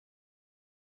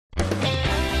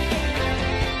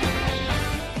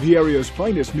The area's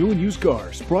finest new and used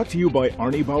cars, brought to you by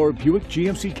Arnie Bauer Buick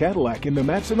GMC Cadillac in the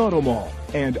Matteson Auto Mall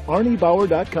and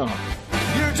ArnieBauer.com.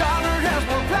 Your dollar has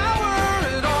more power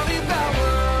at Arnie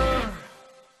Bauer.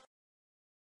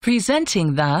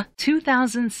 Presenting the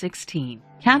 2016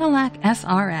 Cadillac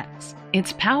SRX.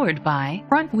 It's powered by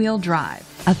front-wheel drive,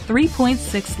 a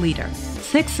 3.6-liter,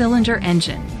 6-cylinder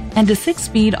engine, and a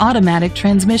 6-speed automatic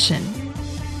transmission.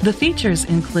 The features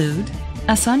include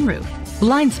a sunroof,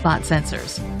 blind spot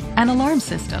sensors, an alarm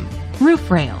system,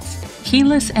 roof rails,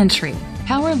 keyless entry,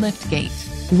 power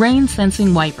liftgate,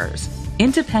 rain-sensing wipers,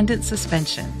 independent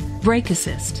suspension, brake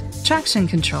assist, traction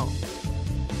control.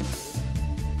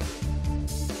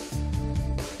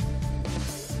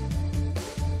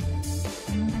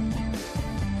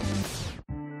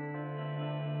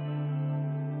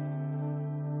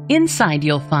 Inside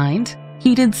you'll find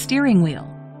heated steering wheel,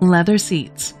 leather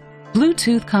seats,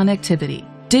 Bluetooth connectivity,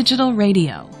 digital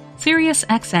radio, Sirius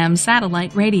XM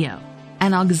satellite radio,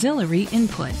 an auxiliary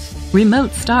input,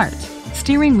 remote start,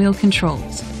 steering wheel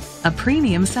controls, a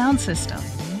premium sound system,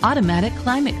 automatic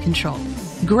climate control.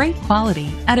 Great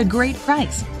quality at a great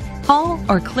price. Call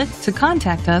or click to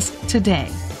contact us today.